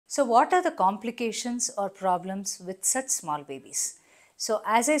So what are the complications or problems with such small babies? So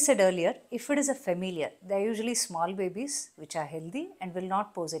as I said earlier, if it is a familiar, they are usually small babies which are healthy and will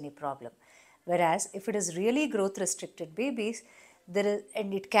not pose any problem. Whereas if it is really growth restricted babies,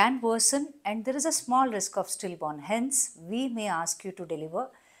 and it can worsen and there is a small risk of stillborn. Hence, we may ask you to deliver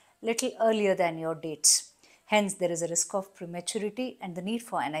little earlier than your dates. Hence, there is a risk of prematurity and the need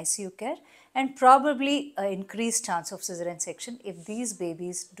for NICU care and probably an increased chance of cesarean section if these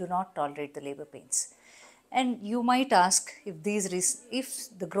babies do not tolerate the labor pains. And you might ask if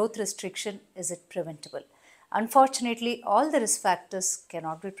the growth restriction is it preventable. Unfortunately, all the risk factors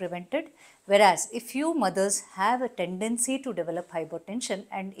cannot be prevented. Whereas if few mothers have a tendency to develop hypotension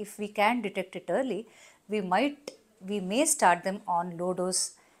and if we can detect it early, we may start them on low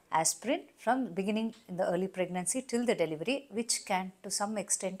dose aspirin from beginning in the early pregnancy till the delivery, which can to some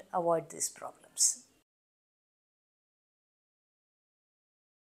extent avoid these problems.